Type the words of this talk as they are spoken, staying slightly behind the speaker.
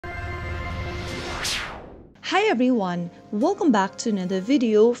Hi everyone, welcome back to another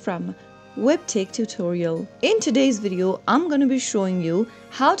video from Webtech Tutorial. In today's video, I'm going to be showing you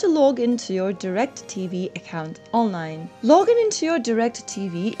how to log into your DIRECTV account online. Logging into your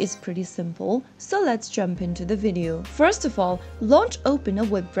DIRECTV is pretty simple, so let's jump into the video. First of all, open a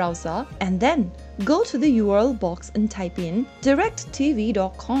web browser and then go to the URL box and type in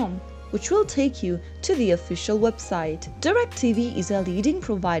directv.com. which will take you to the official website. DIRECTV is a leading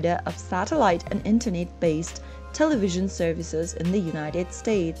provider of satellite and internet-based television services in the United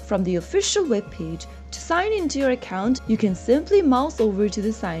States. From the official webpage, to sign into your account, you can simply mouse over to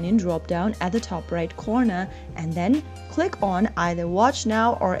the sign in drop-down at the top right corner and then click on either Watch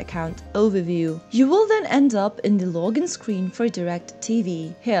Now or Account Overview. You will then end up in the login screen for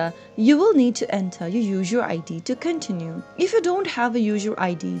DIRECTV. Here, you will need to enter your user ID to continue. If you don't have a user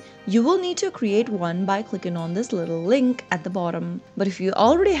ID, you will need to create one by clicking on this little link at the bottom. But if you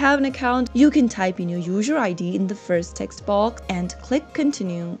already have an account, you can type in your user ID in the first text box and click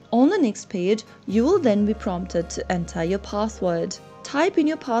Continue. On the next page, you will then be prompted to enter your password. Type in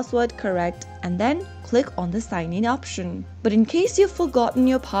your password correct and then click on the sign in option. But in case you've forgotten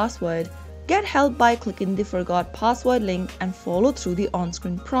your password, get help by clicking the Forgot Password link and follow through the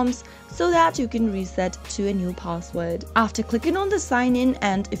on-screen prompts so that you can reset to a new password. After clicking on the sign in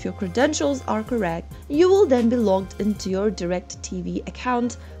and if your credentials are correct, you will then be logged into your DIRECTV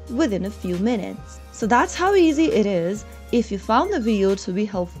account within a few minutes. So that's how easy it is. If you found the video to be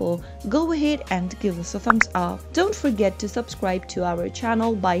helpful, go ahead and give us a thumbs up. Don't forget to subscribe to our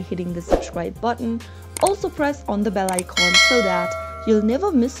channel by hitting the subscribe button. Also press on the bell icon so that you'll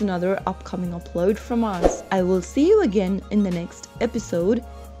never miss another upcoming upload from us. I will see you again in the next episode.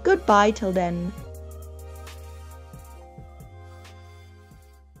 Goodbye till then.